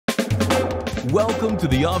Welcome to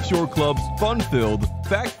the Offshore Club's fun-filled,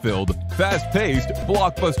 fact-filled, fast-paced,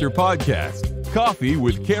 blockbuster podcast, Coffee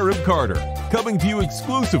with Carib Carter, coming to you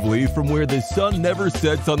exclusively from where the sun never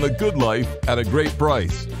sets on the good life at a great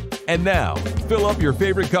price. And now, fill up your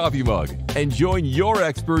favorite coffee mug and join your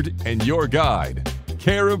expert and your guide,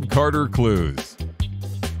 Carib Carter Clues.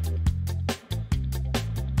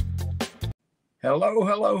 Hello,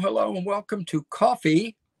 hello, hello, and welcome to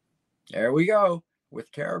Coffee. There we go,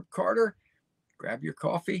 with Carib Carter. Grab your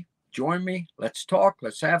coffee, join me, let's talk,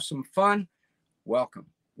 let's have some fun. Welcome,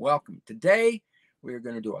 welcome. Today, we're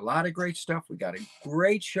going to do a lot of great stuff. We got a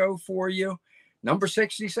great show for you. Number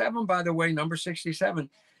 67, by the way, number 67.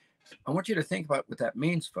 I want you to think about what that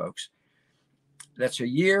means, folks. That's a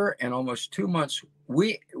year and almost 2 months.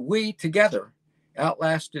 We together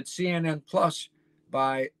outlasted CNN Plus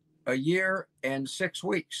by a year and 6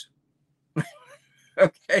 weeks.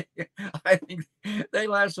 Okay, I think they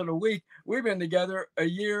lasted a week. We've been together a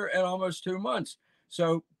year and almost 2 months.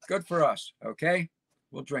 So good for us. Okay,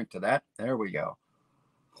 we'll drink to that. There we go.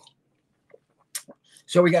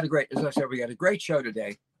 So we got as I said, we got a great show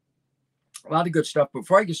today. A lot of good stuff.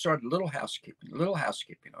 Before I get started, a little housekeeping.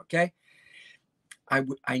 Okay,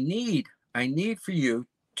 I need for you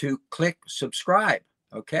to click subscribe.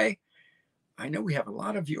 Okay. I know we have a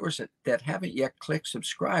lot of viewers that haven't yet clicked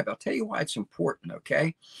subscribe. I'll tell you why it's important,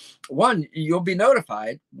 okay? One, you'll be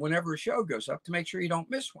notified whenever a show goes up to make sure you don't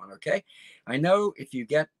miss one, okay? I know if you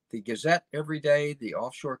get the Gazette every day, the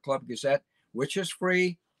Offshore Club Gazette, which is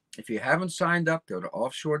free. If you haven't signed up, go to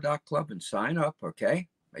offshore.club and sign up, okay?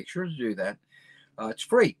 Make sure to do that. It's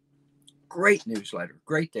free. Great newsletter,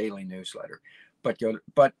 great daily newsletter. But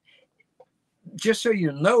just so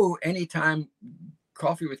you know, anytime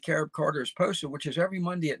Coffee with Carib Carter is posted, which is every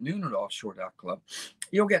Monday at noon at offshore.club,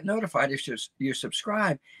 you'll get notified if you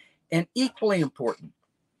subscribe. And equally important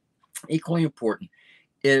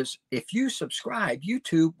is if you subscribe,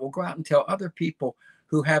 YouTube will go out and tell other people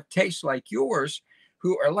who have tastes like yours,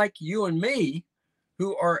 who are like you and me,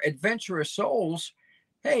 who are adventurous souls,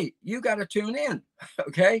 hey, you got to tune in,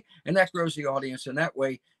 okay? And that grows the audience. And that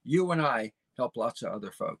way, you and I help lots of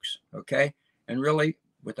other folks, okay? And really,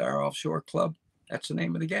 with our Offshore Club, that's the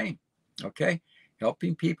name of the game, okay?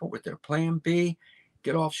 Helping people with their plan B,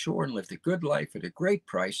 get offshore and live the good life at a great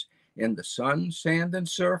price in the sun, sand, and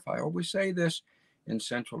surf. I always say this, in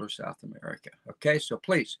Central or South America, okay? So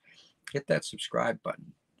please hit that subscribe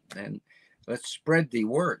button and let's spread the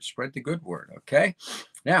word, spread the good word, okay?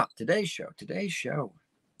 Now, today's show,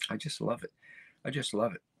 I just love it.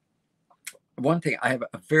 One thing, I have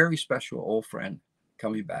a very special old friend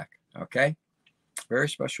coming back, okay? Very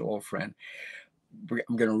special old friend.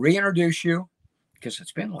 I'm going to reintroduce you because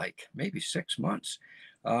it's been like maybe 6 months.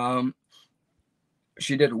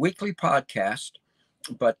 She did a weekly podcast,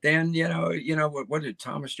 but then, you know, what did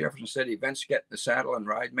Thomas Jefferson said? Events get in the saddle and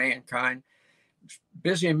ride mankind.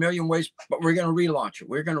 Busy in a million ways, but we're going to relaunch it.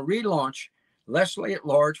 We're going to relaunch Leslie at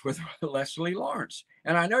Large with Leslie Lawrence.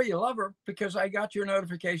 And I know you love her because I got your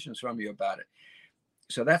notifications from you about it.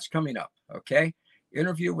 So that's coming up. Okay.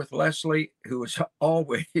 Interview with Leslie, who is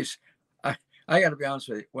always, I got to be honest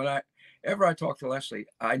with you. Whenever I talk to Leslie,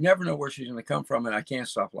 I never know where she's going to come from, and I can't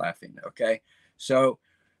stop laughing. Okay, so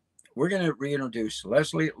we're going to reintroduce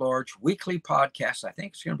Leslie at Large weekly podcast. I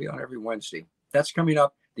think it's going to be on every Wednesday. That's coming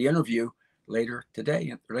up. The interview later in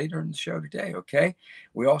the show today. Okay,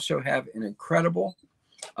 we also have an incredible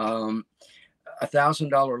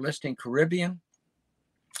 $1,000 listing Caribbean.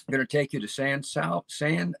 I'm going to take you to San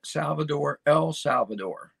Salvador, El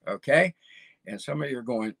Salvador. Okay, and some of you are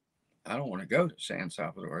going, I don't want to go to San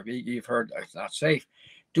Salvador. You've heard it's not safe.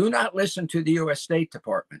 Do not listen to the U.S. State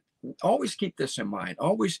Department. Always keep this in mind.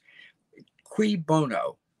 Always cui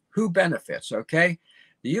bono. Who benefits, okay?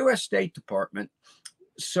 The U.S. State Department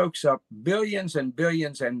soaks up billions and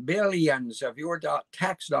billions and billions of your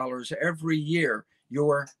tax dollars every year.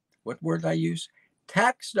 What word did I use?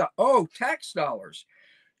 Tax dollars.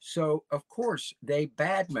 So, of course, they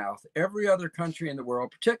badmouth every other country in the world,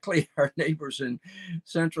 particularly our neighbors in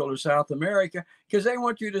Central or South America, because they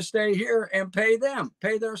want you to stay here and pay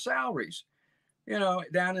their salaries,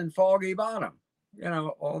 down in Foggy Bottom,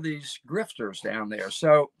 all these grifters down there.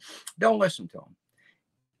 So don't listen to them.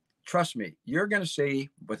 Trust me, you're going to see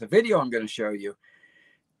with the video I'm going to show you,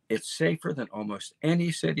 it's safer than almost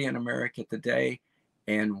any city in America today.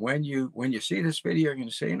 And when you see this video, you're going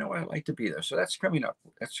to say, you know what, I'd like to be there. So that's coming up.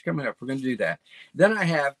 We're going to do that. Then I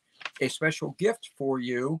have a special gift for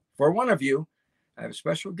you, for one of you. I have a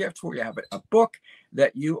special gift for you. I have a book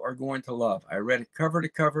that you are going to love. I read it cover to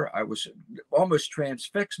cover. I was almost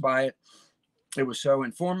transfixed by it. It was so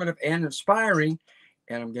informative and inspiring.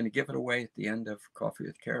 and I'm going to give it away at the end of Coffee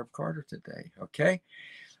with Carib Carter today. Okay.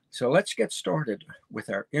 So let's get started with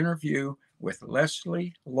our interview with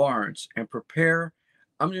Leslie Lawrence, and prepare.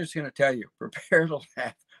 I'm just going to tell you, prepare to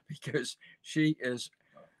laugh, because she is,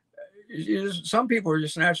 some people are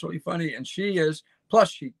just naturally funny, and she is,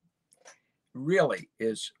 plus she really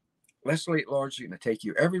is. Leslie Lawrence is going to take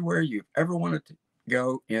you everywhere you've ever wanted to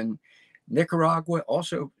go in Nicaragua,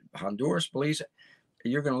 also Honduras, Belize.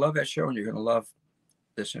 You're going to love that show, and you're going to love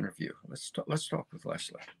this interview. Let's talk with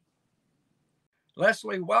Leslie.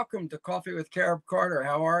 Leslie, welcome to Coffee with Carib Carter.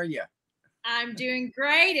 How are you? I'm doing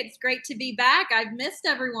great. It's great to be back. I've missed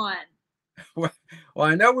everyone. Well,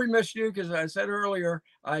 I know we missed you, because I said earlier,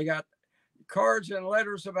 I got cards and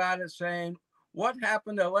letters about it saying, what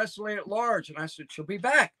happened to Leslie at large? And I said, she'll be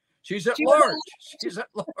back. She's at large. She's at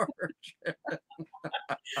large.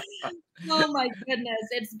 Oh my goodness.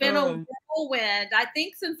 It's been a whirlwind. I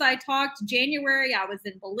think since I talked January, I was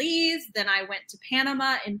in Belize. Then I went to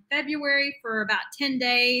Panama in February for about 10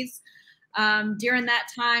 days. During that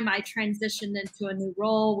time, I transitioned into a new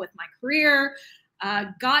role with my career.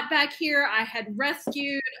 Got back here. I had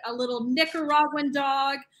rescued a little Nicaraguan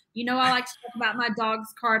dog. You know, I like to talk about my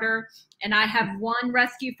dogs, Carter. And I have one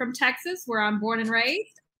rescue from Texas, where I'm born and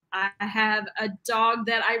raised. I have a dog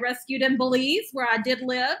that I rescued in Belize, where I did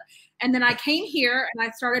live. And then I came here and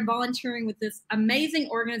I started volunteering with this amazing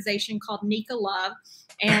organization called Nika Love.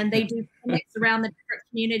 And they do clinics around the different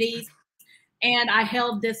communities. And I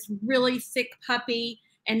held this really sick puppy.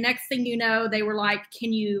 And next thing you know, they were like,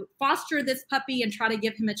 can you foster this puppy and try to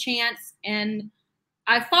give him a chance? And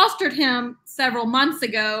I fostered him several months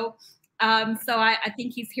ago. So I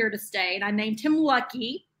think he's here to stay. And I named him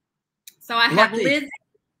Lucky. So I have Liz.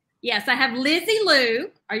 Yes, I have Lizzie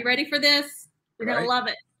Lou. Are you ready for this? You're going to love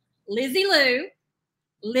it. Lizzie Lou,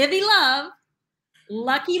 Livy Love,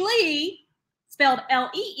 Lucky Lee, spelled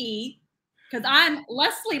L-E-E, because I'm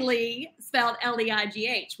Leslie Lee, spelled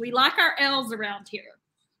L-E-I-G-H. We like our L's around here.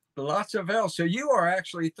 Lots of L's. So you are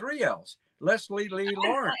actually 3 L's. Leslie Lee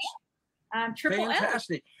Lawrence. Triple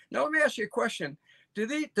Fantastic. L. Now let me ask you a question. Do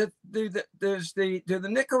the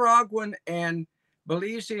Nicaraguan and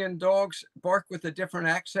Belizean dogs bark with a different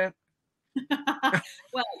accent?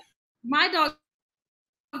 Well, my dogs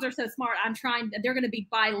are so smart. They're going to be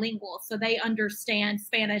bilingual, so they understand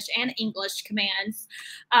Spanish and English commands.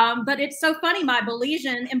 But it's so funny.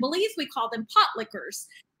 In Belize, we call them pot lickers.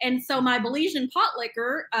 And so my Belizean pot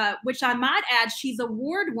licker, which I might add, she's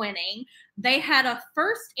award winning. They had a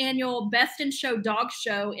first annual Best in Show dog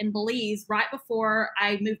show in Belize right before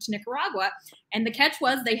I moved to Nicaragua. And the catch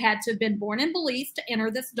was they had to have been born in Belize to enter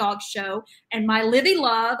this dog show. And my Livy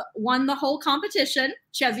Love won the whole competition.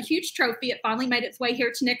 She has a huge trophy. It finally made its way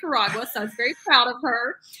here to Nicaragua. So I was very proud of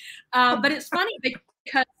her. But it's funny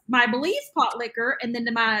because my Belize pot licker and then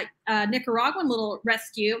my Nicaraguan little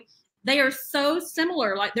rescue, they are so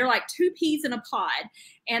similar. Like they're like 2 peas in a pod.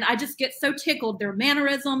 And I just get so tickled. Their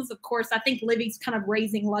mannerisms, of course, I think Livy's kind of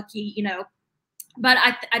raising Lucky, you know, but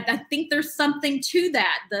I think there's something to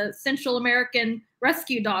that. The Central American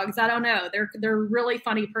rescue dogs, I don't know. They're really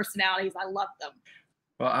funny personalities. I love them.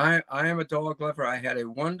 Well, I am a dog lover. I had a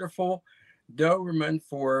wonderful Doberman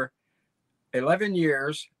for 11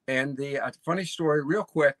 years. And the funny story, real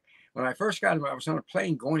quick, when I first got him, I was on a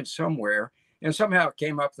plane going somewhere. And somehow it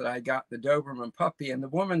came up that I got the Doberman puppy. And the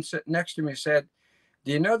woman sitting next to me said,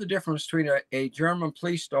 do you know the difference between a German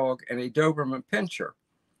police dog and a Doberman pinscher?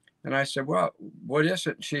 And I said, well, what is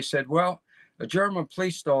it? And she said, well, a German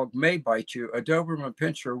police dog may bite you. A Doberman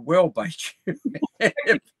pinscher will bite you.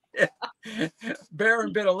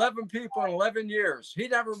 Baron bit 11 people in 11 years. He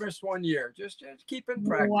never missed 1 year. Just keep in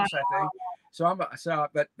practice, wow. I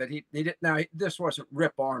think. But he didn't. Now, this wasn't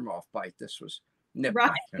rip arm off bite. This was nip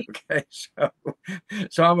bite. Okay.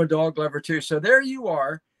 So I'm a dog lover too. So there you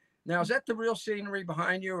are. Now, is that the real scenery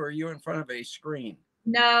behind you, or are you in front of a screen?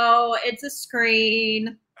 No, it's a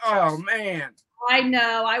screen. Oh, man. I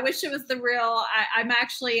know. I wish it was the real.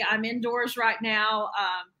 I'm indoors right now.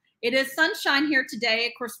 It is sunshine here today.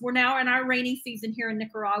 Of course, we're now in our rainy season here in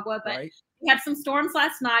Nicaragua, but we had some storms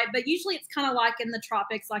last night. But usually it's kind of like in the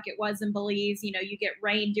tropics, like it was in Belize. You know, you get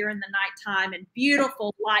rain during the nighttime and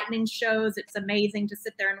beautiful lightning shows. It's amazing to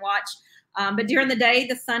sit there and watch. But during the day,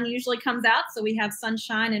 the sun usually comes out. So we have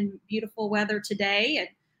sunshine and beautiful weather today. And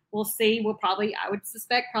we'll see. I would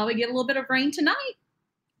suspect, probably get a little bit of rain tonight.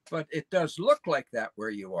 But it does look like that where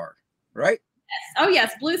you are, right? Yes. Oh,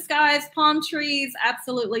 yes. Blue skies, palm trees.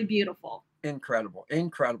 Absolutely beautiful. Incredible.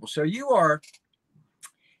 Incredible. So you are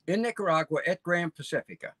in Nicaragua at Grand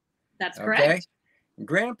Pacifica. That's correct.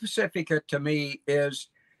 Grand Pacifica to me is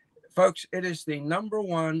folks, it is the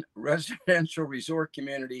 #1 residential resort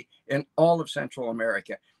community in all of Central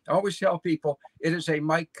America. I always tell people it is a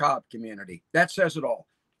Mike Cobb community. That says it all.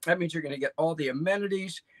 That means you're going to get all the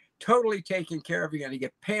amenities totally taken care of. You're going to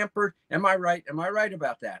get pampered. Am I right? Am I right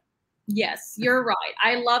about that? Yes, you're right.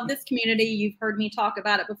 I love this community. You've heard me talk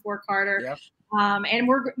about it before, Carter. Yep. And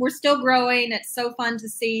we're still growing. It's so fun to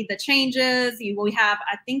see the changes. We have,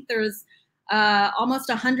 I think there's almost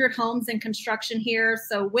 100 homes in construction here.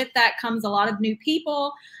 So with that comes a lot of new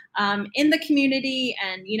people in the community,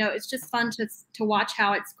 and it's just fun to watch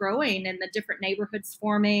how it's growing and the different neighborhoods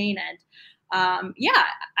forming. And yeah,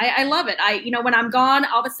 I love it. When I'm gone,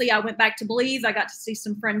 obviously I went back to Belize. I got to see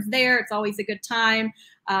some friends there. It's always a good time.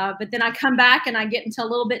 But then I come back and I get into a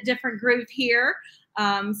little bit different groove here.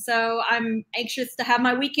 So I'm anxious to have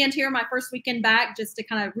my weekend here, my first weekend back, just to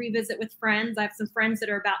kind of revisit with friends. I have some friends that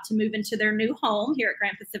are about to move into their new home here at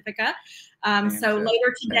Grand Pacifica. So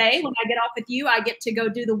later today, when I get off with you, I get to go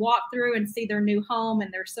do the walkthrough and see their new home,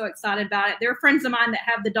 and they're so excited about it. They're friends of mine that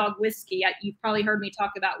have the dog Whiskey. You've probably heard me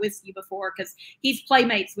talk about Whiskey before because he's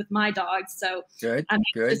playmates with my dogs. So I'm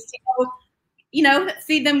anxious to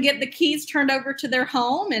see them get the keys turned over to their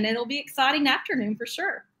home, and it'll be an exciting afternoon for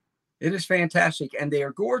sure. It is fantastic, and they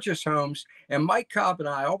are gorgeous homes. And Mike Cobb and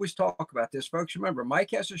I always talk about this. Folks, remember, Mike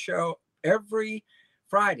has a show every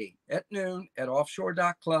Friday at noon at Offshore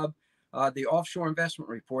Club, the Offshore Investment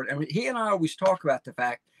Report. And he and I always talk about the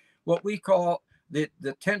fact, what we call the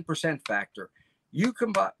 10% factor. You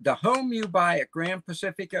can buy the home you buy at Grand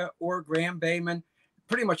Pacifica or Grand Bayman,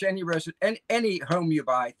 pretty much any home you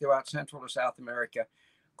buy throughout Central to South America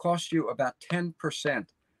costs you about 10%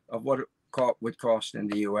 of what it would cost in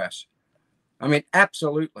the U.S. I mean,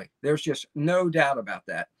 absolutely. There's just no doubt about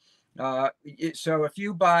that. So if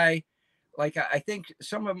you buy, like, I think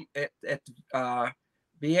some of them at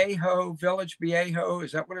Viejo, Village Viejo,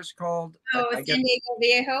 is that what it's called? Oh, San Diego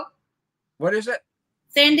Viejo. What is it?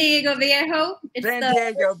 San Diego Viejo. San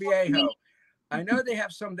Diego Viejo. I know they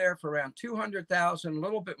have some there for around 200,000, a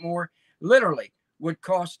little bit more. Literally would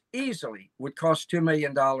cost $2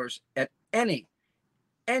 million at any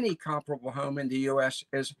comparable home in the U.S.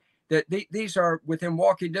 is that these are within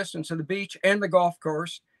walking distance of the beach and the golf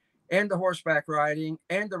course and the horseback riding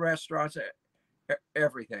and the restaurants,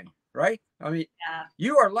 everything, right? I mean,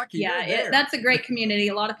 you are lucky. Yeah, that's a great community.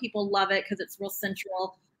 A lot of people love it because it's real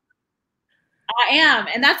central. I am.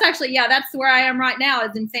 And that's actually, that's where I am right now,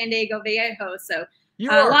 is in San Diego Viejo. So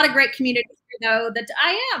a lot of great communities here, though. That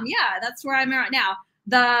I am. Yeah, that's where I'm at right now.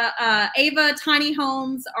 The Ava tiny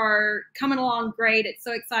homes are coming along great. It's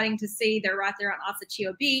so exciting to see. They're right there on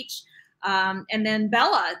Asachio Beach. And then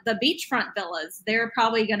Bella, the beachfront villas, they're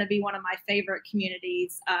probably going to be one of my favorite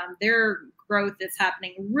communities. Their growth is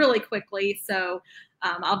happening really quickly. So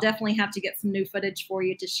I'll definitely have to get some new footage for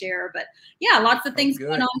you to share. But yeah, lots of things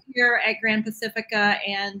going on here at Grand Pacifica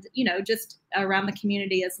and, just around the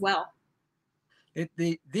community as well.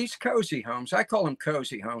 These cozy homes, I call them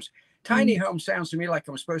cozy homes. Tiny home sounds to me like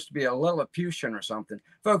I'm supposed to be a Lilliputian or something.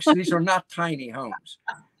 Folks, these are not tiny homes.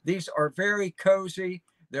 These are very cozy.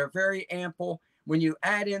 They're very ample. When you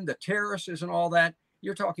add in the terraces and all that,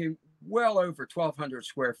 you're talking well over 1,200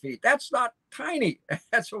 square feet. That's not tiny.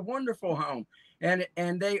 That's a wonderful home. And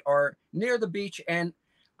they are near the beach. And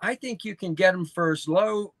I think you can get them for as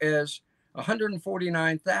low as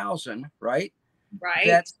 $149,000, right? Right.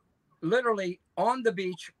 That's literally on the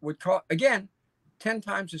beach would cost, again, 10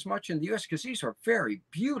 times as much in the U.S. because these are very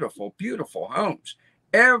beautiful, beautiful homes.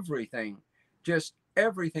 Everything, just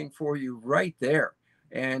everything for you right there.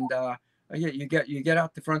 And you get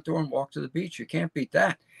out the front door and walk to the beach. You can't beat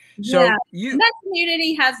that. So that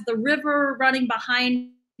community has the river running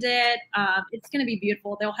behind it. It's going to be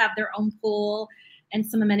beautiful. They'll have their own pool and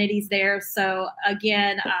some amenities there. So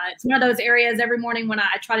again, it's one of those areas every morning when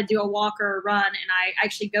I try to do a walk or a run, and I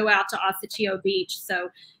actually go out to Asachio Beach. So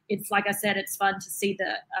it's, like I said, it's fun to see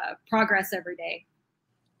the progress every day.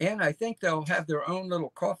 And I think they'll have their own little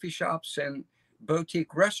coffee shops and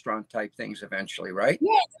boutique restaurant type things eventually, right?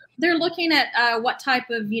 Yeah, they're looking at what type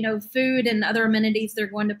of food and other amenities they're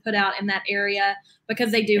going to put out in that area,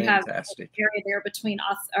 because they do have an area there between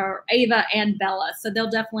us or Ava and Bella, so they'll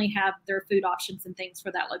definitely have their food options and things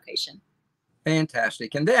for that location.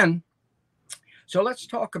 Fantastic. And then, so let's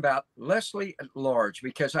talk about Leslie at Large,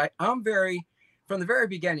 because I'm from the very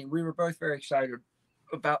beginning, we were both very excited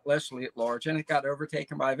about Leslie at Large, and it got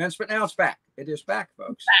overtaken by events, but now it's back. It is back,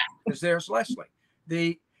 folks, because there's Leslie.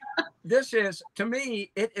 This is, to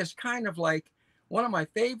me, it is kind of like one of my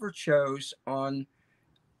favorite shows on,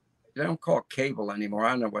 they don't call it cable anymore. I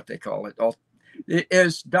don't know what they call it. It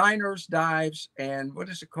is Diners, Dives, and what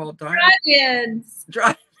is it called? Drive-ins.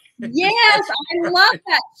 Yes, I love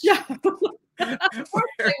that show. Of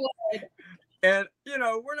course I would. And you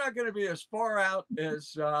know, we're not going to be as far out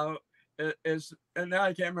as and now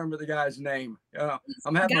I can't remember the guy's name.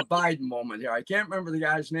 I'm having a Biden moment here. I can't remember the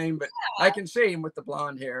guy's name, but I can see him with the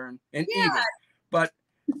blonde hair and even. But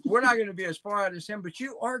we're not going to be as far out as him. But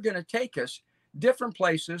you are going to take us different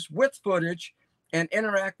places with footage and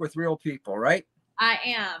interact with real people, right? I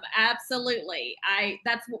am, absolutely.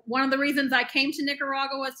 That's one of the reasons I came to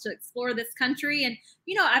Nicaragua, was to explore this country. And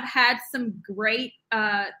you know, I've had some great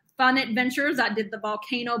fun adventures. I did the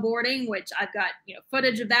volcano boarding, which I've got, you know,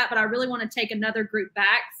 footage of that, but I really want to take another group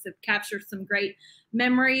back to capture some great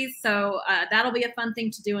memories. So that'll be a fun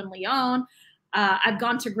thing to do in Leon. I've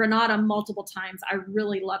gone to Grenada multiple times. I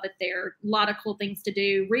really love it there. A lot of cool things to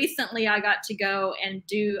do. Recently, I got to go and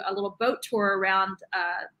do a little boat tour around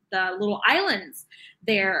the little islands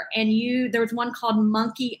there. And there was one called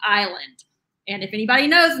Monkey Island. And if anybody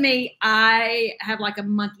knows me, I have like a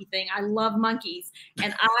monkey thing. I love monkeys.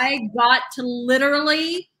 And I got to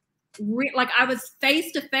literally, like I was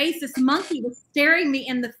face to face. This monkey was staring me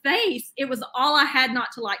in the face. It was all I had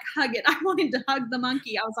not to like hug it. I wanted to hug the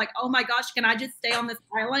monkey. I was like, oh my gosh, can I just stay on this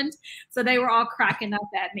island? So they were all cracking up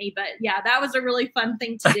at me. But yeah, that was a really fun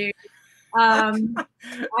thing to do. I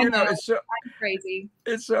know it's so crazy.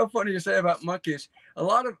 It's so funny you say about monkeys. A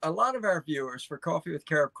lot of our viewers for Coffee with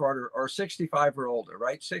Carib Carter are 65 or older,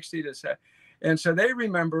 right? 60 to 70. And so they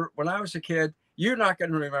remember when I was a kid. You're not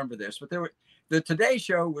going to remember this, but the Today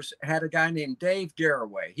Show had a guy named Dave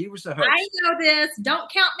Garraway. He was the host. I know this. Don't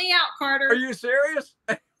count me out, Carter. Are you serious?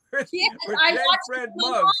 Yes, with I Jay watched Fred it with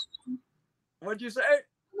my Muggs. mom. What'd you say?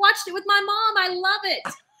 Watched it with my mom. I love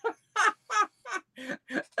it.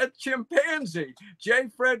 A chimpanzee, J.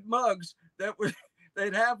 Fred Muggs,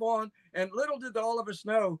 they'd have on, and little did all of us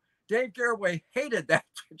know, Dave Garraway hated that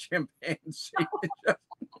chimpanzee.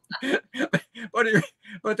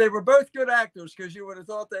 but they were both good actors, because you would have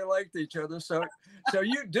thought they liked each other. So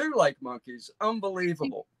you do like monkeys.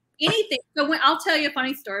 Unbelievable. Anything. So I'll tell you a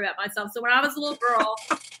funny story about myself. So when I was a little girl,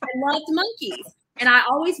 I loved monkeys. And I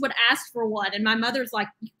always would ask for one. And my mother's like,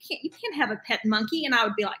 you can't have a pet monkey. And I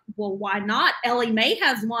would be like, well, why not? Ellie Mae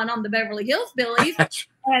has one on the Beverly Hills Billies.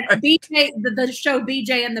 And BJ, the show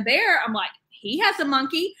BJ and the Bear, I'm like, he has a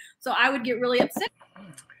monkey. So I would get really upset,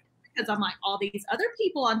 because I'm like, all these other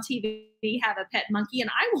people on TV have a pet monkey, and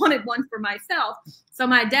I wanted one for myself. So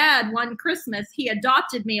my dad, one Christmas, he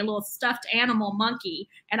adopted me a little stuffed animal monkey,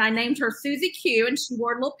 and I named her Susie Q, and she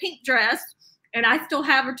wore a little pink dress, and I still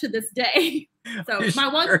have her to this day. So my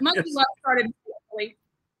monkey love started.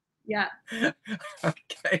 Yeah.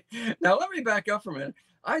 Okay. Now let me back up for a minute.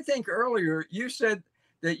 I think earlier you said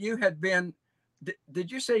that you had been,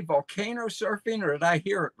 did you say volcano surfing, or did I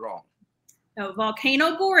hear it wrong? No,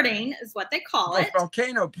 volcano boarding is what they call it.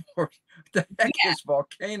 Volcano boarding. What the heck is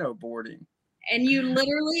volcano boarding? And you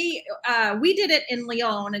literally, we did it in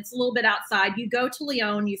Leon. It's a little bit outside. You go to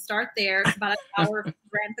Leon, you start there. It's about an hour from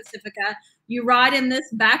Grand Pacifica. You ride in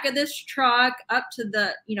this back of this truck up to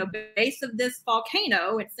the, base of this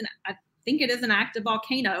volcano. I think it is an active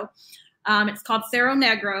volcano. It's called Cerro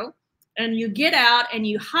Negro. And you get out and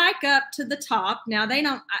you hike up to the top. Now they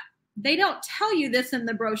don't tell you this in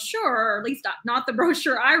the brochure, or at least not the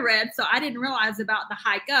brochure I read. So I didn't realize about the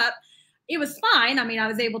hike up. It was fine. I mean, I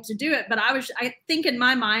was able to do it, but I think in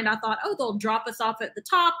my mind, I thought, oh, they'll drop us off at the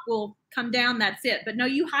top. We'll come down. That's it. But no,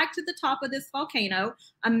 you hike to the top of this volcano,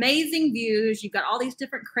 amazing views. You've got all these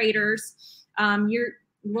different craters. You're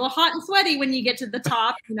a little hot and sweaty when you get to the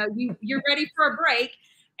top. You're ready for a break.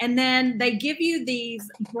 And then they give you these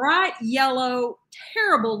bright yellow,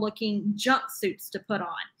 terrible looking jumpsuits to put on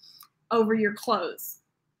over your clothes.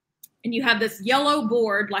 And you have this yellow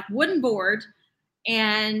board, like wooden board,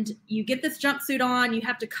 and you get this jumpsuit on. You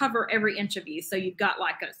have to cover every inch of you. So you've got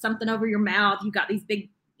like something over your mouth. You've got these big,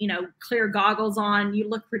 clear goggles on. You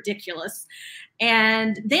look ridiculous.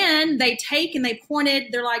 And then they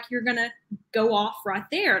pointed, they're like, you're going to go off right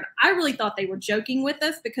there. And I really thought they were joking with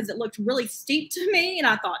us, because it looked really steep to me. And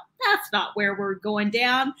I thought, that's not where we're going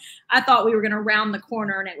down. I thought we were going to round the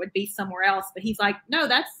corner and it would be somewhere else. But he's like, no,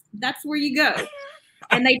 that's where you go.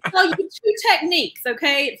 And they tell you 2 techniques.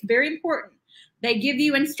 Okay. It's very important. They give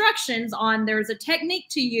you instructions on, there's a technique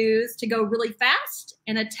to use to go really fast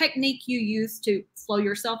and a technique you use to slow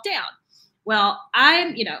yourself down. Well,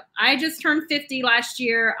 I just turned 50 last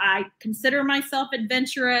year. I consider myself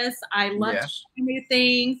adventurous. I love to try new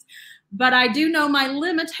things, but I do know my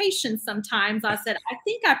limitations sometimes. I said, I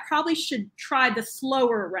think I probably should try the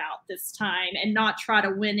slower route this time and not try to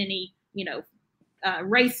win any,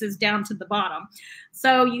 races down to the bottom.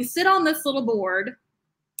 So you sit on this little board,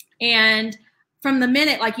 and from the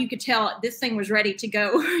minute, like you could tell this thing was ready to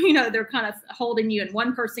go, you know, they're kind of holding you and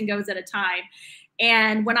one person goes at a time.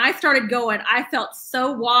 And when I started going, I felt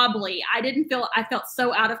so wobbly. I felt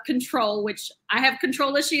so out of control, which I have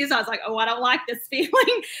control issues. I was like, oh, I don't like this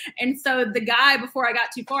feeling. And so the guy, before I got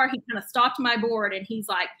too far, he kind of stopped my board and he's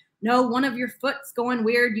like, no, one of your foot's going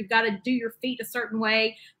weird. You've got to do your feet a certain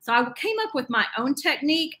way. So I came up with my own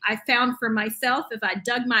technique. I found for myself, if I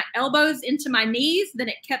dug my elbows into my knees, then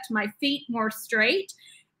it kept my feet more straight.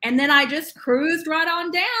 And then I just cruised right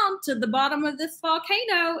on down to the bottom of this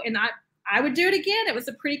volcano. And I would do it again. It was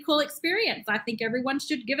a pretty cool experience. I think everyone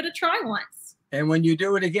should give it a try once. And when you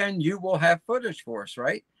do it again, you will have footage for us,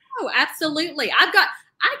 right? Oh, absolutely. I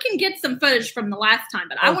can get some footage from the last time,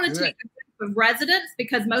 but I want to take a group of residents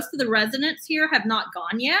because most of the residents here have not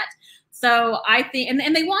gone yet. So I think,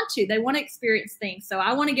 and they want to experience things. So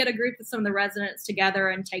I want to get a group of some of the residents together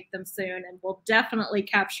and take them soon, and we'll definitely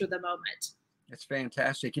capture the moment. It's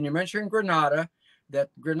fantastic. And you mentioned Granada. That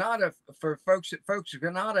Granada, for folks,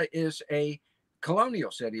 Granada is a colonial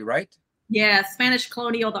city, right? Yeah, Spanish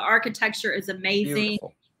colonial. The architecture is amazing.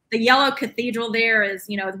 Beautiful. The yellow cathedral there is,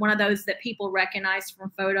 you know, one of those that people recognize from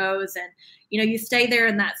photos. And, you know, you stay there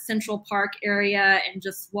in that Central Park area and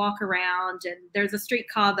just walk around. And there's a street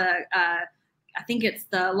called I think it's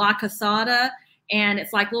the La Casada. And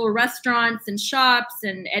it's like little restaurants and shops.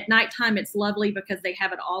 And at nighttime, it's lovely because they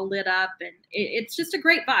have it all lit up. And it's just a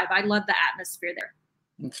great vibe. I love the atmosphere there.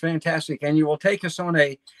 It's fantastic. And you will take us on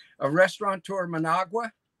a restaurant tour of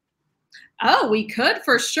Managua? Oh, we could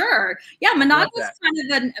for sure. Yeah, Managua's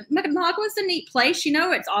Managua's a neat place. You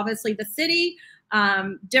know, it's obviously the city,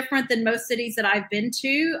 different than most cities that I've been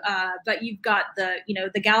to. But you've got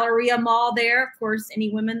the Galleria Mall there. Of course,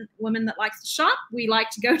 any women that likes to shop, we like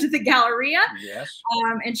to go to the Galleria. Yes.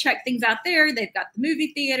 And check things out there. They've got the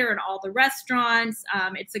movie theater and all the restaurants.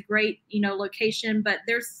 It's a great, location. But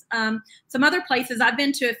there's some other places. I've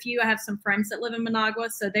been to a few. I have some friends that live in Managua,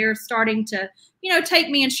 so they're starting to, take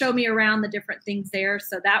me and show me around the different things there.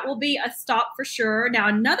 So that will be a stop for sure. Now,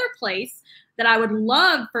 another place that I would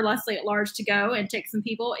love for Leslie at Large to go and take some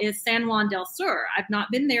people is San Juan del Sur. I've not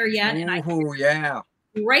been there yet. And I hear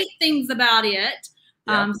great things about it.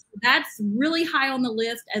 So that's really high on the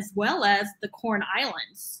list, as well as the Corn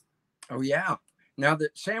Islands. Oh, yeah. Now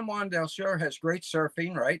that San Juan del Sur has great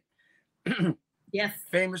surfing, right? Yes.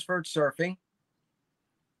 Famous for its surfing.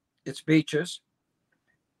 Its beaches.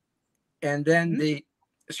 And then the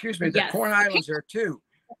Corn Islands are two.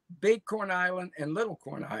 Big Corn Island and Little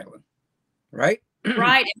Corn Island. Right?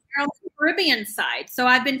 Right. And they're on the Caribbean side. So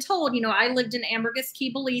I've been told, I lived in Ambergris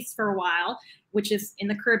Key, Belize for a while, which is in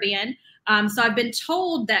the Caribbean. So I've been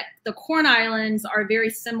told that the Corn Islands are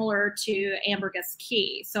very similar to Ambergris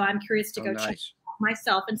Key. So I'm curious to go check it out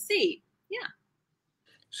myself and see. Yeah.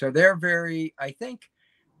 So they're very, I think,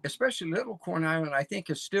 especially Little Corn Island, I think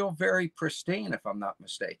is still very pristine, if I'm not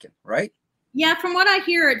mistaken, right? Yeah, from what I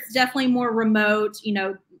hear, it's definitely more remote,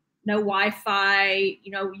 no Wi-Fi,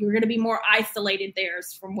 you're going to be more isolated there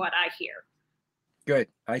is from what I hear. Good.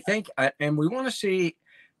 I think, and we want to see,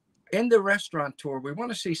 in the restaurant tour, we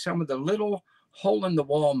want to see some of the little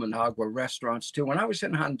hole-in-the-wall Managua restaurants too. When I was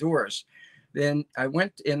in Honduras, then I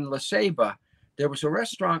went in La Ceiba. There was a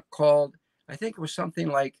restaurant called, I think it was something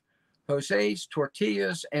like Jose's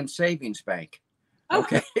Tortillas and Savings Bank.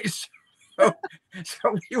 Okay. So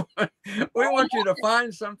we want you to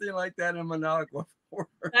find something like that in Managua.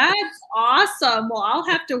 That's awesome. Well, I'll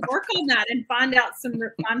have to work on that and find some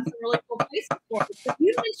really cool places for it. But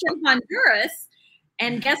you mentioned Honduras,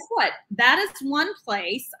 and guess what? That is one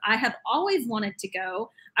place I have always wanted to go.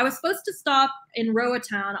 I was supposed to stop in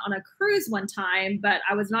Roatan on a cruise one time, but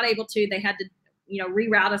I was not able to. They had to,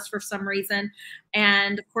 reroute us for some reason.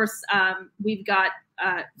 And of course, we've got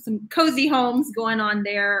some cozy homes going on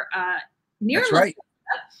there near. That's right.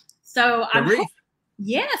 So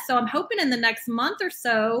so I'm hoping in the next month or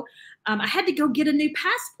so, I had to go get a new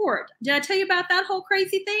passport. Did I tell you about that whole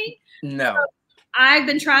crazy thing? No. So I've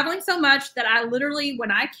been traveling so much that I literally,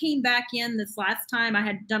 when I came back in this last time, I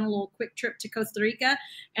had done a little quick trip to Costa Rica.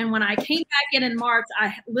 And when I came back in March,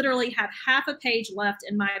 I literally had half a page left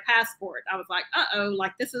in my passport. I was like,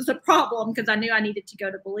 like this is a problem, because I knew I needed to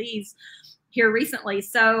go to Belize here recently.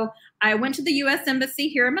 So I went to the U.S. Embassy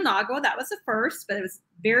here in Managua. That was the first, but it was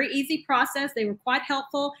a very easy process. They were quite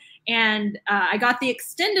helpful. And I got the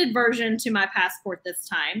extended version to my passport this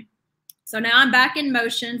time. So now I'm back in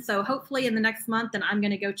motion. So hopefully in the next month, then I'm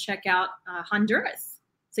going to go check out Honduras.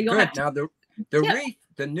 So you'll have to. Now the Reef,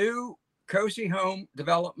 the new cozy home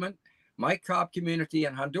development, Mike Cobb community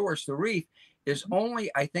in Honduras, the Reef is only,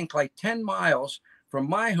 I think, like 10 miles from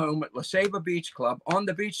my home at La Ceiba Beach Club on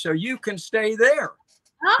the beach so you can stay there.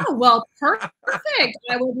 Oh, well, perfect.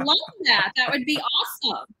 I would love that. That would be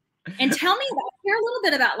awesome. And tell me, I hear a little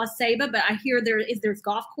bit about La Ceiba, but I hear there's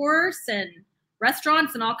golf course and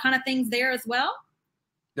restaurants and all kind of things there as well.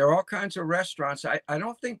 There are all kinds of restaurants. I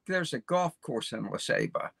don't think there's a golf course in La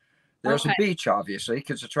Ceiba. There's a beach, obviously,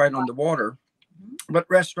 because it's right on the water. But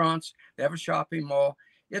restaurants, they have a shopping mall.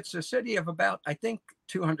 It's a city of about, I think,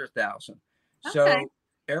 200,000. So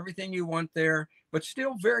everything you want there, but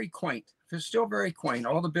still very quaint. It's still very quaint.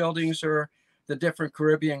 All the buildings are the different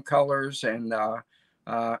Caribbean colors, and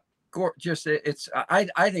just I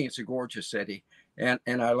think it's a gorgeous city, and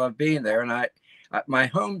I love being there. And my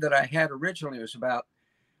home that I had originally was about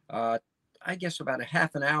I guess about a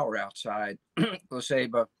half an hour outside La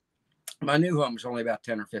Ceiba. My new home is only about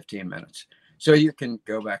 10 or 15 minutes, so you can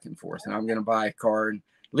go back and forth. And I'm going to buy a car and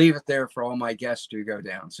leave it there for all my guests to go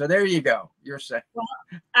down. So there you go. You're set. Well,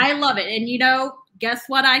 I love it. And guess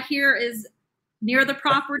what I hear is near the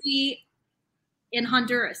property in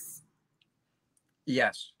Honduras.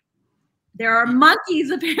 Yes. There are monkeys,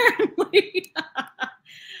 apparently.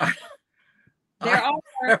 There are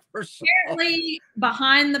apparently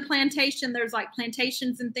behind the plantation. There's like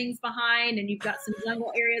plantations and things behind, and you've got some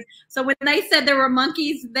jungle areas. So when they said there were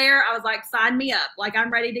monkeys there, I was like, sign me up. Like,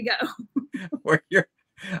 I'm ready to go.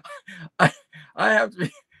 I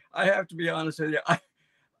have to be honest with you.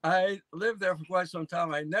 I lived there for quite some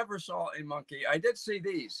time. I never saw a monkey. I did see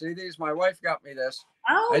these. See these? My wife got me this.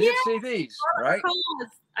 Oh, I did see these, right?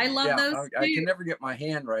 I love those. I can never get my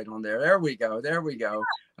hand right on there. There we go. There we go.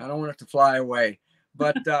 I don't want it to fly away,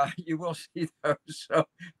 but you will see those.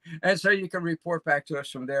 So you can report back to us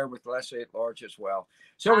from there with Leslie at Large as well.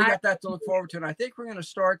 So we got that to look forward to. And I think we're going to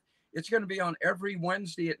start. It's going to be on every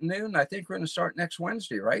Wednesday at noon. I think we're going to start next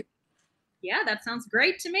Wednesday, right? Yeah, that sounds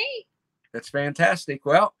great to me. That's fantastic.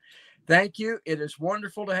 Well, thank you. It is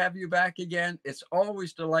wonderful to have you back again. It's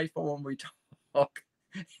always delightful when we talk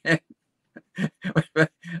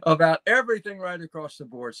about everything right across the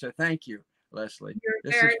board. So thank you, Leslie.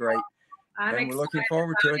 This is great. And we're looking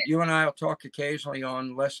forward to it. You and I will talk occasionally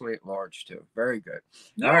on Leslie at Large too. Very good.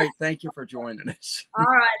 Yes. All right. Thank you for joining us. All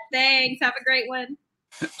right. Thanks. Have a great one.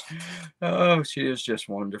 Oh, she is just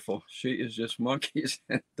wonderful. She is just monkeys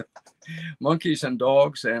and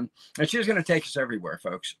dogs, and she's going to take us everywhere,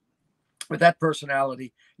 folks. With that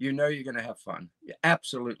personality, you're going to have fun.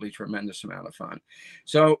 Absolutely tremendous amount of fun.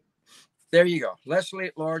 So there you go. Leslie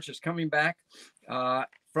at Large is coming back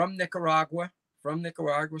from Nicaragua. So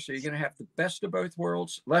you're going to have the best of both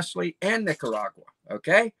worlds, Leslie and Nicaragua.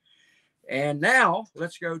 Okay. And now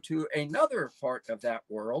let's go to another part of that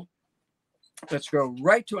world. Let's go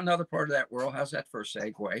right to another part of that world. How's that for a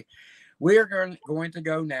segue? We are going to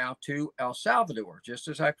go now to El Salvador, just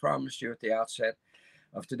as I promised you at the outset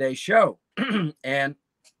of today's show. And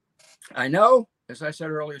I know, as I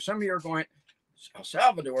said earlier, some of you are going, El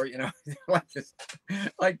Salvador,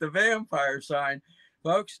 like the vampire sign.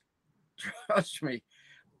 Folks, trust me,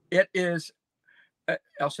 it is,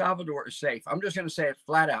 El Salvador is safe. I'm just going to say it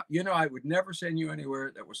flat out. I would never send you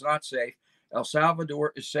anywhere that was not safe. El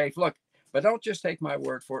Salvador is safe. Look, but don't just take my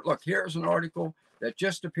word for it. Look, here's an article that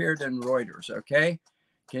just appeared in Reuters, okay?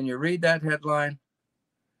 Can you read that headline?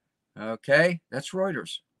 Okay, that's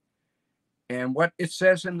Reuters. And what it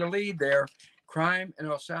says in the lead there, crime in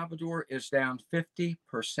El Salvador is down 50%.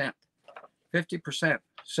 50%.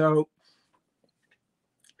 So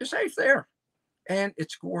you're safe there. And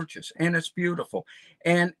it's gorgeous and it's beautiful.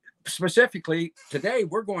 And specifically today,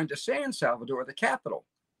 we're going to San Salvador, the capital.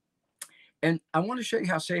 And I want to show you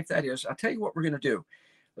how safe that is. I'll tell you what we're going to do.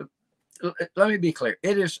 Let me be clear.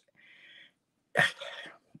 Let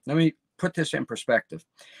me put this in perspective.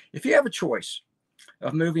 If you have a choice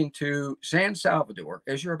of moving to San Salvador,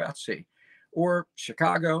 as you're about to see, or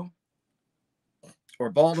Chicago, or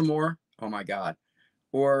Baltimore, oh my God,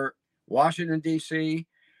 or Washington, D.C.,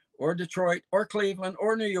 or Detroit, or Cleveland,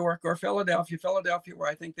 or New York, or Philadelphia, where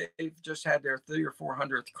I think they've just had their 300th or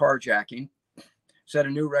 400th carjacking, set a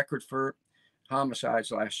new record for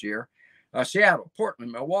homicides last year. Seattle, Portland,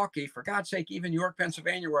 Milwaukee, for God's sake, even York,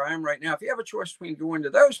 Pennsylvania, where I am right now. If you have a choice between going to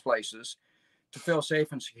those places to feel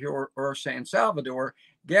safe and secure or San Salvador,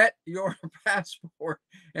 get your passport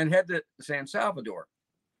and head to San Salvador.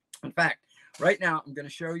 In fact, right now, I'm going to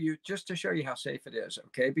show you, just to show you how safe it is,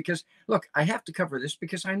 okay? Because, look, I have to cover this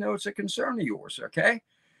because I know it's a concern of yours, okay?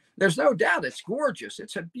 There's no doubt it's gorgeous.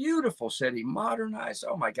 It's a beautiful city, modernized.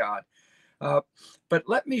 Oh, my God. But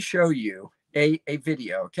let me show you a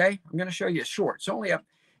video, okay? I'm going to show you a short. It's only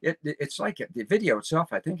it's like the video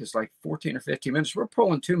itself, I think, is like 14 or 15 minutes. We're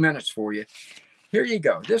pulling 2 minutes for you. here you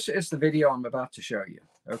go. This is the video I'm about to show you.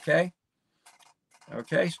 Okay.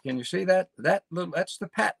 Okay. So can you see that? That's the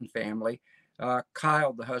Patton family.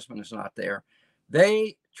 Kyle, the husband, is not there.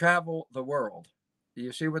 They travel the world. Do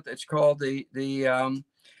you see what it's called? The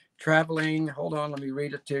traveling. Hold on. Let me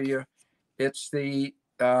read it to you. It's the,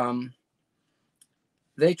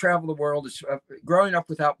 they travel the world. It's growing up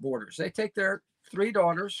without borders. They take their 3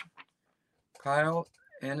 daughters, Kyle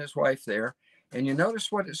and his wife there. And you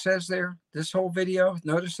notice what it says there, this whole video?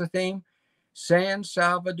 Notice the theme? San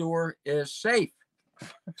Salvador is safe.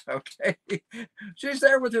 Okay. She's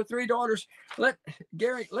there with her 3 daughters.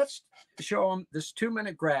 Gary, let's show them this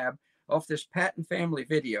 2-minute grab of this Patton family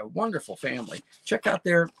video. Wonderful family. Check out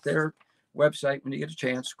their website when you get a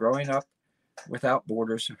chance. Growing Up Without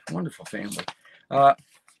Borders. Wonderful family.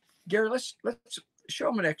 Gary, let's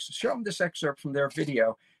show them this excerpt from their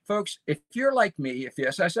video. Folks, if you're like me,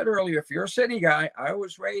 as I said earlier, if you're a city guy, I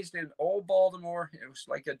was raised in old Baltimore. It was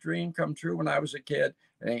like a dream come true when I was a kid.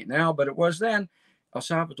 It ain't now, but it was then. El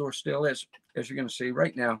Salvador still is, as you're going to see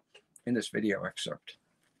right now in this video excerpt.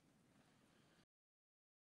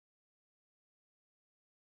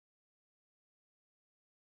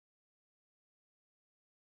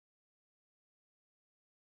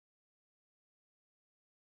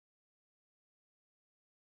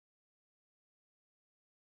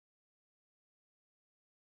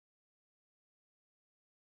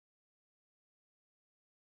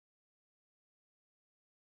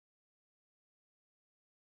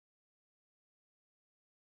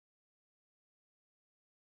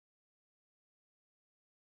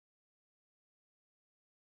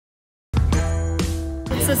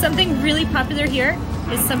 So something really popular here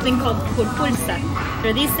is something called pulpulsa.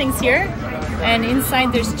 There are these things here, and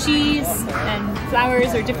inside there's cheese and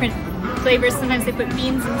flowers or different flavors. Sometimes they put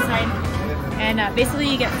beans inside, and basically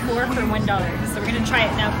you get 4 for $1. So we're gonna try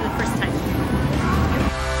it now for the first time.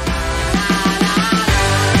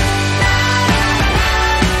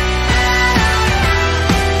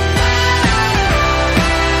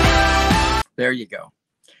 There you go.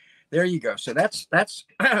 There you go. So that's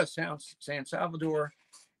San Salvador,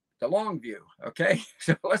 the long view. Okay.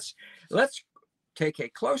 So let's take a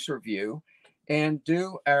closer view and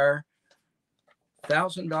do our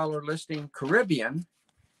 $1,000 listing Caribbean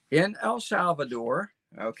in El Salvador.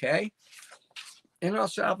 Okay. In El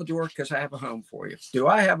Salvador, because I have a home for you. Do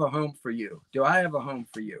I have a home for you? Do I have a home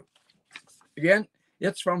for you? Again,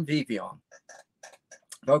 it's from Vivian.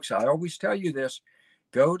 Folks, I always tell you this.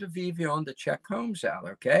 Go to Vivian to check homes out,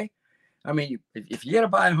 okay? I mean, if you got to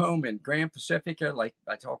buy a home in Grand Pacifica, like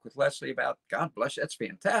I talked with Leslie about, God bless you, that's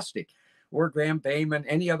fantastic. Or Grand Bayman,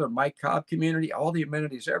 any other Mike Cobb community, all the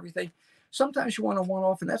amenities, everything. Sometimes you want a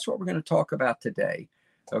one-off, and that's what we're going to talk about today.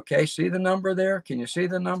 Okay, see the number there? Can you see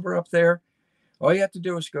the number up there? All you have to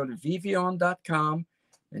do is go to vivian.com,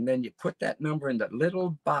 and then you put that number in the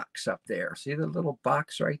little box up there. See the little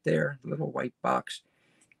box right there, the little white box?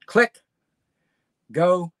 Click.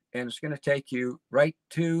 Go, and it's going to take you right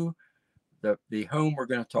to the home we're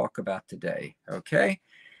going to talk about today. Okay,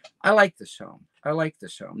 I like this home. I like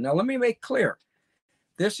this home. Now let me make clear,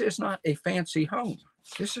 this is not a fancy home.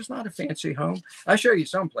 This is not a fancy home. I'll show you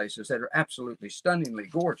some places that are absolutely stunningly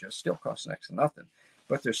gorgeous, still cost next to nothing,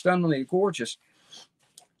 but they're stunningly gorgeous.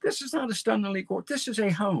 This is not a stunningly gorgeous. This is a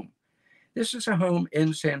home. This is a home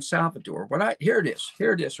in San Salvador. Here it is.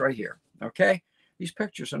 Here it is right here. Okay, these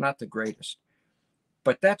pictures are not the greatest,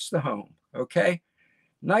 but that's the home. Okay,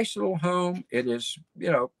 nice little home. It is,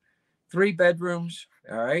 3 bedrooms.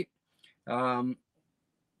 All right,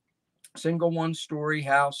 single 1-story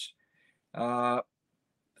house,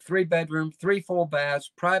 3 bedroom, 3 full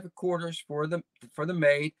baths, private quarters for the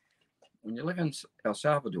maid. When you live in El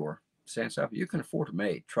Salvador, San Salvador, you can afford a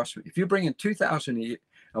maid. Trust me. If you bring in $2,000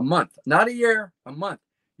 a month, not a year, a month,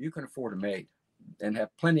 you can afford a maid and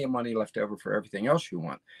have plenty of money left over for everything else you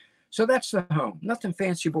want. So that's the home. Nothing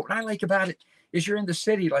fancy, but what I like about it is you're in the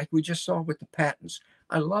city like we just saw with the Pattons.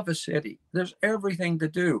 I love a city. There's everything to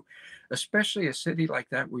do, especially a city like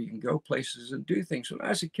that where you can go places and do things. When I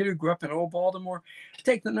was a kid who grew up in old Baltimore,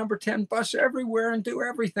 take the number 10 bus everywhere and do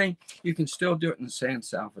everything. You can still do it in San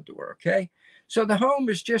Salvador, okay? So the home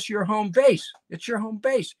is just your home base. It's your home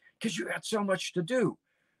base because you got so much to do,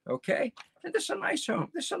 okay? And this is a nice home.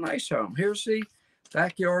 This is a nice home. Here's the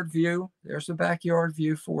backyard view. There's the backyard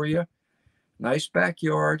view for you. Nice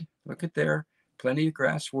backyard. Look at there. Plenty of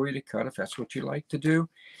grass for you to cut if that's what you like to do.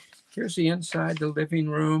 Here's the inside, the living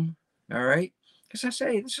room. All right. As I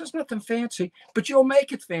say, this is nothing fancy, but you'll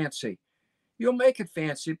make it fancy. You'll make it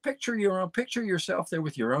fancy. Picture yourself there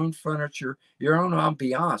with your own furniture, your own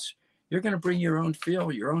ambiance. You're going to bring your own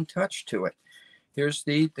feel, your own touch to it. Here's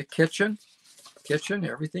the kitchen. Kitchen,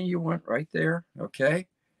 everything you want right there. Okay.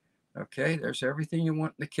 Okay. There's everything you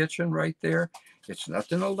want in the kitchen right there. It's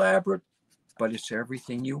nothing elaborate, but it's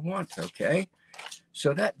everything you want. Okay.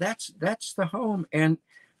 So that's the home. And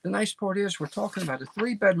the nice part is we're talking about a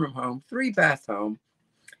 3-bedroom home, 3-bath home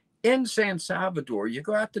in San Salvador. You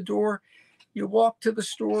go out the door, you walk to the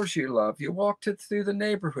stores you love, you walk through the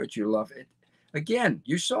neighborhood you love. It again,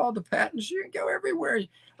 you saw the patents, you can go everywhere.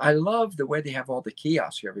 I love the way they have all the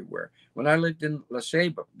kiosks everywhere. When I lived in La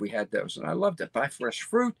Ceiba, we had those, and I loved it. Buy fresh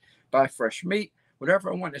fruit, buy fresh meat,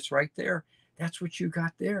 whatever I want, it's right there. That's what you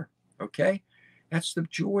got there. Okay. That's the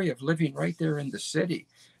joy of living right there in the city.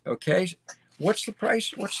 Okay. What's the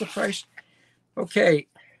price? What's the price? Okay.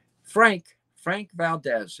 Frank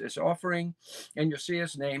Valdez is offering, and you'll see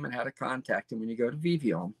his name and how to contact him when you go to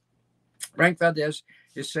Vivian. Frank Valdez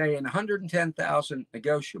is saying $110,000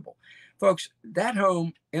 negotiable. Folks, that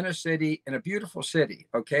home in a city, in a beautiful city,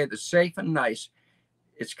 okay, that's safe and nice,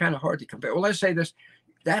 it's kind of hard to compare. Well, let's say this,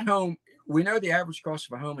 that home, we know the average cost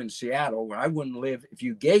of a home in Seattle, where I wouldn't live if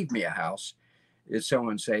you gave me a house, is so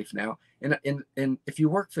unsafe now. And if you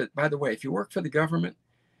work for, by the way, if you work for the government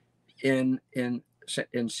in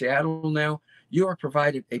Seattle now, you are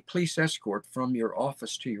provided a police escort from your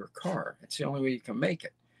office to your car. It's the only way you can make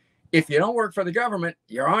it. If you don't work for the government,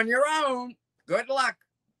 you're on your own. Good luck.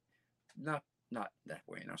 Not that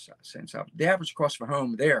way, San Salvador. The average cost for a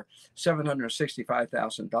home there,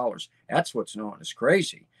 $765,000. That's what's known as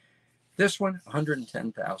crazy. This one,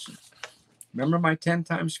 $110,000. Remember my 10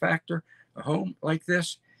 times factor? A home like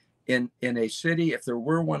this in a city, if there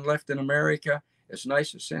were one left in America, as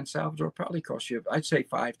nice as San Salvador, probably cost you, I'd say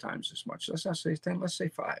 5 times as much. Let's not say 10, let's say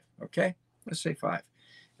 5. Okay, let's say 5.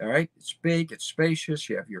 All right, it's big, it's spacious.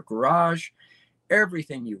 You have your garage,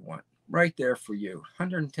 everything you want right there for you.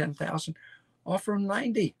 $110,000. Offer them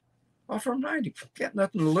 90. Offer them 90. Get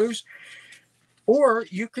nothing to lose. Or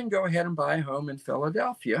you can go ahead and buy a home in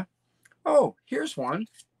Philadelphia. Oh, here's one.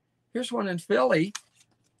 Here's one in Philly,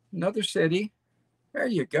 another city. There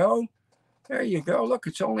you go. There you go. Look,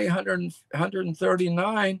 it's only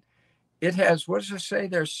 139. It has, what does it say?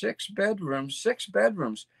 There's 6 bedrooms. 6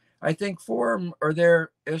 bedrooms. I think 4 of them are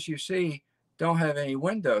there, as you see, don't have any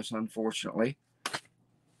windows, unfortunately.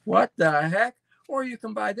 What the heck? Or you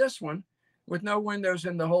can buy this one with no windows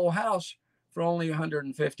in the whole house for only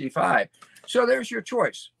 155. So there's your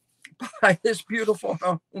choice. Buy this beautiful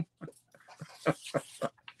home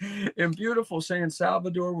in beautiful San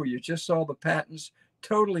Salvador, where you just saw the patents,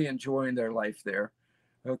 totally enjoying their life there.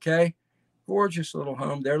 Okay. Gorgeous little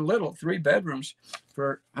home. They're little, 3 bedrooms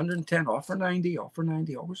for 110. Offer 90. Offer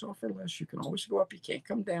 90. Always offer less. You can always go up. You can't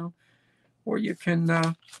come down. Or you can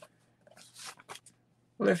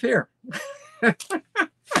live here.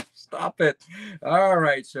 Stop it. All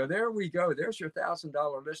right. So there we go. There's your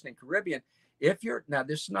 $1,000 listening Caribbean. If you're, now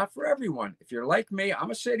this is not for everyone. If you're like me, I'm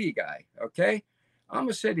a city guy. Okay. I'm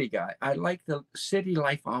a city guy. I like the city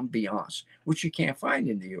life ambiance, which you can't find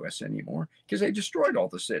in the U.S. anymore because they destroyed all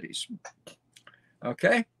the cities.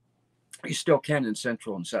 Okay. You still can in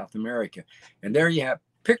Central and South America. And there you have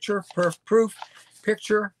picture perfect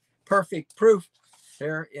proof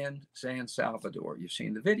there in San Salvador. You've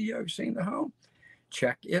seen the video, you've seen the home.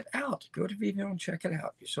 Check it out. Go to Vimeo and check it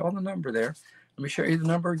out. You saw the number there. Let me show you the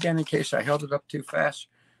number again in case I held it up too fast.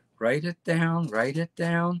 Write it down. Write it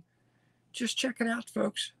down. Just check it out,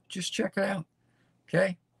 folks. Just check it out.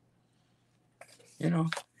 Okay. You know,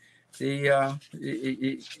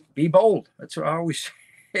 be bold. That's what I always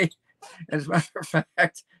say. As a matter of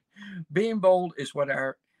fact, being bold is what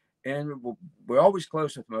we always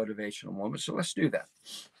close with motivational moments. So let's do that.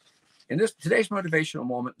 In today's motivational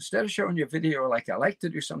moment, instead of showing you a video like I like to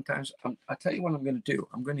do sometimes, I'll tell you what I'm going to do.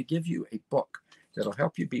 I'm going to give you a book that'll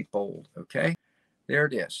help you be bold. Okay. There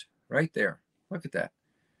it is right there. Look at that.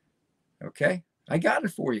 Okay. I got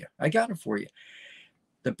it for you. I got it for you.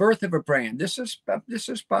 The Birth of a Brand. This is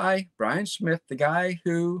by Brian Smith, the guy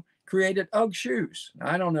who created UGG shoes.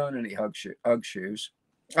 Now, I don't own any UGG shoes.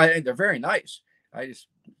 They're very nice. I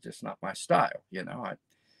just not my style. You know,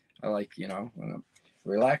 I like, you know, when I'm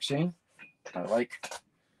relaxing, I like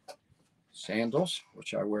sandals,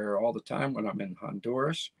 which I wear all the time when I'm in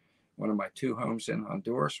Honduras. One of my 2 homes in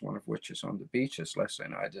Honduras, one of which is on the beach, as Leslie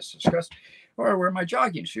and I just discussed. Or I wear my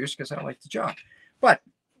jogging shoes because I like to jog. But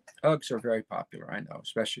Uggs are very popular, I know,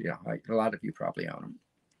 especially, a lot of you probably own them.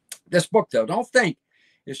 This book, though, don't think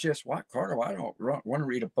it's just, what, Carter, I don't want to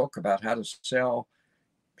read a book about how to sell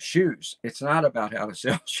shoes. It's not about how to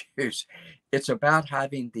sell shoes. It's about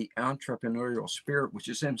having the entrepreneurial spirit, which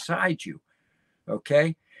is inside you.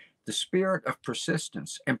 Okay. The spirit of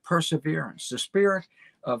persistence and perseverance, the spirit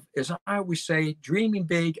of, as I always say, dreaming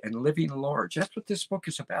big and living large. That's what this book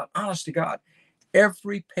is about. Honest to God,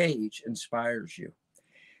 every page inspires you.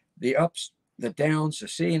 The ups, the downs, the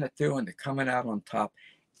seeing it through, and the coming out on top.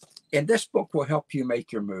 And this book will help you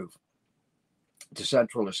make your move to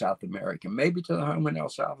Central or South America, maybe to the home in El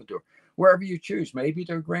Salvador, wherever you choose, maybe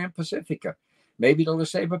to Grand Pacifica, maybe to La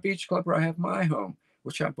Ceiba Beach Club, where I have my home,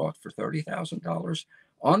 which I bought for $30,000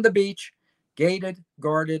 on the beach, gated,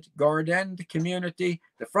 guarded, gardened community.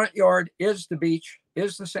 The front yard is the beach,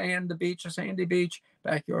 is the sand, the beach, a sandy beach,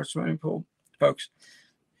 backyard swimming pool. Folks,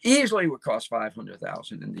 easily would cost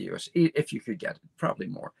 $500,000 in the U.S. if you could get it, probably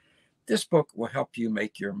more. This book will help you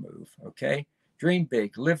make your move, okay? Dream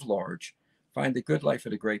big, live large, find the good life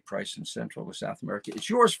at a great price in Central or South America. It's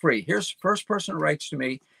yours free. Here's the first person who writes to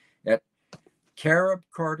me at Carib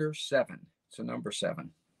Carter 7. It's a number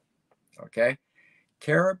 7, okay?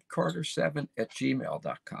 Carib Carter 7 at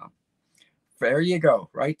gmail.com. There you go,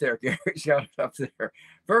 right there. Gary's got it up there.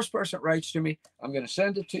 First person that writes to me, I'm going to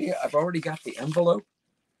send it to you. I've already got the envelope,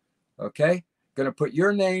 okay? Going to put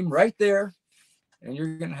your name right there, and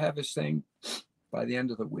you're going to have this thing by the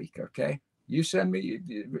end of the week, okay? You send me,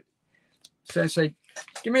 say,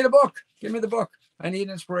 give me the book. Give me the book. I need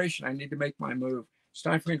inspiration. I need to make my move. It's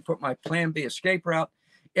time for me to put my plan B escape route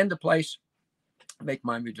into place, make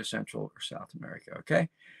my move to Central or South America, okay?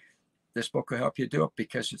 This book will help you do it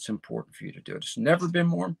because it's important for you to do it. It's never been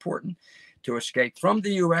more important to escape from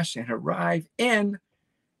the U.S. and arrive in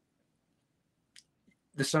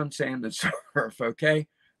the sun, sand, and surf, okay?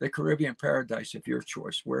 The Caribbean paradise of your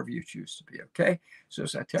choice, wherever you choose to be, okay? So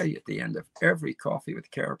as I tell you at the end of every Coffee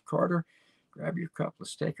with Carib Carter, grab your cup.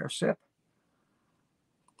 Let's take our sip.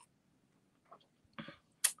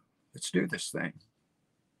 Let's do this thing.